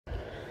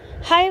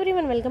Hi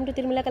everyone, welcome to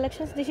Tirumala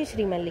Collections. This is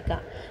Sri Mallika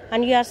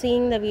and you are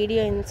seeing the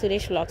video in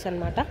Suresh Vlogs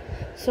anamata.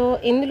 So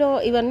indulo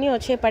ivanni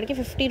vachepadiకి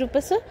 50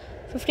 rupees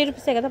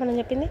kada మనం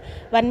చెప్పింది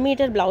 1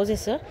 meter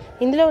blouses.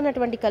 ఇందులో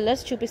ఉన్నటువంటి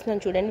colours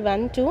చూపిస్తున్నాను చూడండి.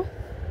 1 2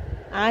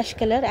 ash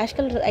colour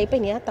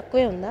అయిపోయినాయా,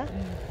 తక్కువే ఉందా?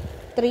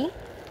 3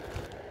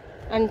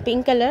 and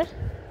pink color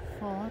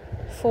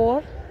 4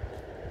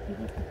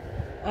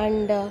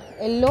 and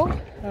yellow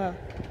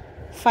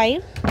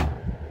 5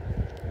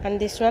 and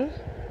this one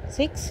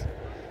 6.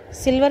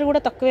 Silver కూడా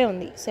తక్కువే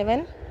ఉంది 7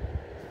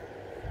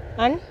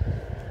 అండ్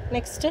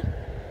నెక్స్ట్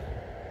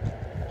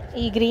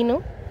ఈ గ్రీను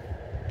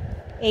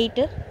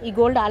 8. ఈ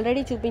గోల్డ్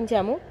ఆల్రెడీ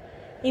చూపించాము,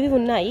 ఇవి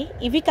ఉన్నాయి.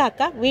 ఇవి కాక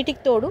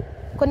వీటికి తోడు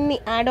కొన్ని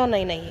యాడ్ ఆన్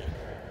అయినాయి.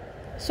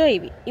 సో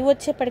ఇవి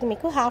వచ్చేప్పటికి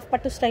మీకు హాఫ్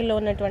పట్టు స్టైల్లో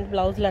ఉన్నటువంటి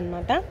బ్లౌజులు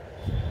అనమాట.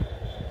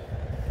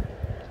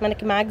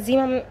 మనకి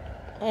మ్యాక్సిమం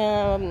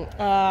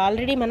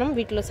ఆల్రెడీ మనం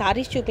వీటిలో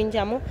సారీస్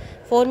చూపించాము,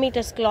 4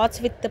 meters క్లాత్స్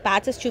విత్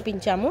ప్యాచెస్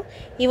చూపించాము.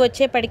 ఇవి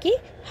వచ్చేప్పటికి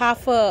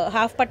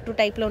హాఫ్ పట్టు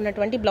టైప్లో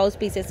ఉన్నటువంటి బ్లౌజ్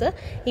పీసెస్.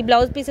 ఈ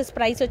బ్లౌజ్ పీసెస్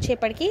ప్రైస్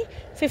వచ్చేప్పటికి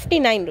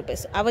 59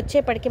 rupees. అవి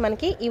వచ్చేప్పటికి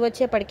మనకి ఇవి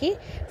వచ్చేప్పటికి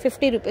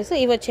 50 rupees,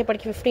 ఇవి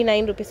వచ్చేప్పటికి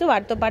 59 rupees.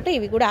 వాటితో పాటు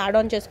ఇవి కూడా యాడ్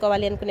ఆన్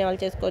చేసుకోవాలి అనుకునే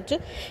వాళ్ళు చేసుకోవచ్చు.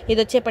 ఇది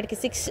వచ్చేప్పటికి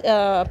 6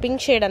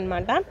 పింక్ షేడ్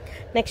అనమాట.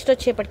 నెక్స్ట్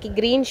వచ్చేప్పటికి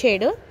గ్రీన్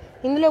షేడ్.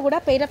 ఇందులో కూడా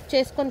పేరప్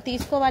చేసుకొని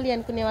తీసుకోవాలి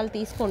అనుకునే వాళ్ళు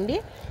తీసుకోండి.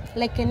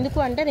 లైక్ ఎందుకు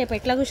అంటే రేపు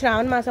ఎట్లాగూ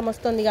శ్రావణ మాసం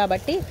వస్తుంది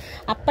కాబట్టి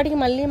అప్పటికి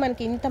మళ్ళీ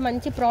మనకి ఇంత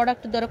మంచి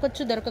ప్రోడక్ట్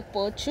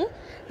దొరకకపోవచ్చు.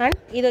 అండ్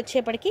ఇది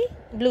వచ్చేప్పటికి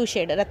బ్లూ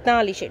షేడ్,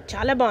 రత్నావళి షేడ్.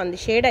 చాలా బాగుంది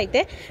షేడ్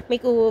అయితే.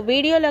 మీకు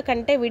వీడియోలో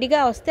కంటే విడిగా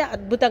వస్తే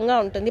అద్భుతంగా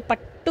ఉంటుంది.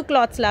 పట్టు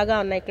క్లాత్స్ లాగా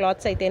ఉన్నాయి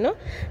క్లాత్స్ అయితేను.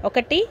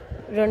 1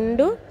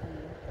 2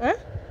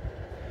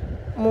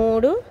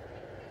 3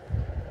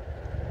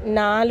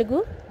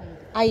 4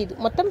 5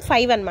 మొత్తం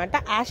 5 అనమాట.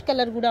 యాష్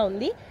కలర్ కూడా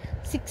ఉంది.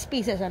 6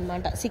 pieces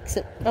అనమాట,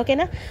 6.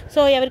 ఓకేనా?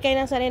 సో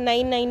ఎవరికైనా సరే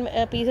 9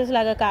 pieces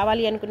లాగా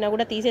కావాలి అనుకున్నా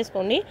కూడా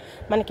తీసేసుకోండి.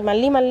 మనకి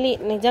మళ్ళీ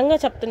నిజంగా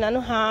చెప్తున్నాను,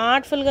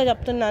 హార్ట్ఫుల్గా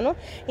చెప్తున్నాను,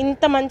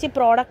 ఇంత మంచి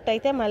ప్రోడక్ట్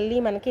అయితే మళ్ళీ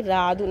మనకి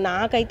రాదు.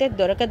 నాకైతే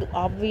దొరకదు,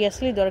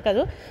 ఆబ్వియస్లీ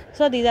దొరకదు.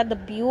 So these are the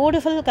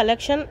beautiful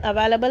collection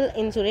available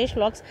in Suresh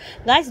vlogs.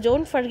 Guys,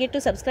 don't forget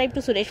to subscribe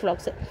to Suresh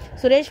vlogs.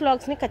 Suresh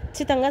వ్లాగ్స్ని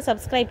ఖచ్చితంగా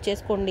సబ్స్క్రైబ్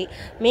చేసుకోండి.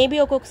 మేబీ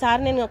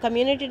ఒక్కొక్కసారి నేను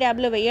కమ్యూనిటీ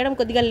ట్యాబ్లో వేయడం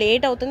కొద్దిగా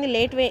లేట్ అవుతుంది.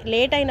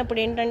 లేట్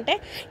అయినప్పుడు ఏంటంటే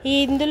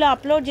ఇందులో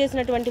అప్లోడ్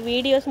చేసినటువంటి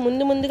వీడియోస్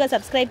ముందుగా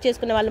సబ్స్క్రైబ్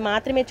చేసుకున్న వాళ్ళు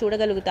మాత్రమే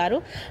చూడగలుగుతారు.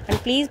 And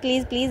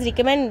please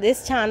recommend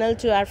this channel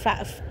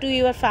to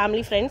your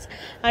family friends.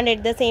 And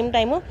at the same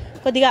time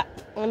కొద్దిగా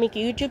మీకు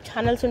యూట్యూబ్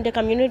ఛానల్స్ ఉంటే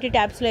కమ్యూనిటీ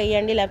ట్యాబ్స్లో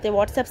వేయండి, లేకపోతే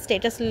వాట్సాప్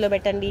స్టేటస్లో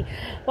పెట్టండి,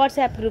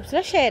 వాట్సాప్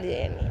గ్రూప్స్లో షేర్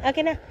చేయండి.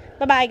 ఓకేనా?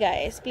 Bye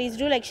guys. Please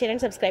do like, share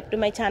and subscribe to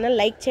my channel.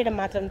 Like చేయడం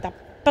మాత్రం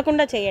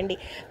తప్పకుండా చేయండి.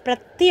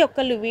 ప్రతి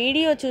ఒక్కళ్ళు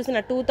వీడియో చూసిన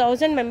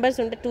 2000 members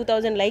ఉంటే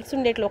 2000 likes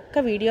ఉండేట్లు ఒక్క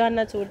వీడియో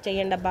అన్న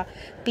చేయండి అబ్బా.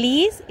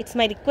 Please, it's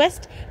my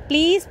request.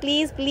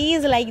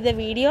 Please like the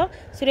video.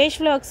 Suresh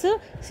vlogs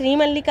Shri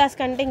Mallika's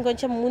కంటే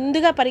ఇంకొంచెం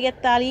ముందుగా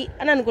పరిగెత్తాలి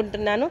అని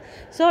అనుకుంటున్నాను.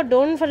 So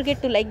don't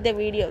forget to like the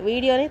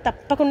వీడియోని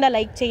తప్పకుండా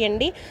లైక్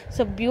చేయండి.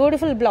 సో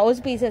బ్యూటిఫుల్ బ్లౌజ్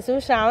పీసెస్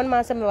శ్రావణ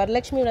మాసం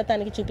వరలక్ష్మి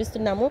వ్రతానికి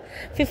చూపిస్తున్నాము.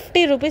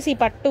 50 rupees ఈ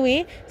పట్టువి,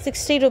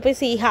 60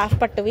 rupees ఈ హాఫ్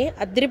పట్టువి.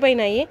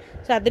 అదిరిపోయినాయి.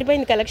 సో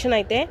అదిరిపోయింది కలెక్షన్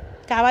అయితే.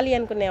 కావాలి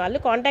అనుకునే వాళ్ళు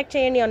కాంటాక్ట్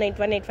చేయండి on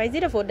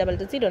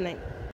 8185042209.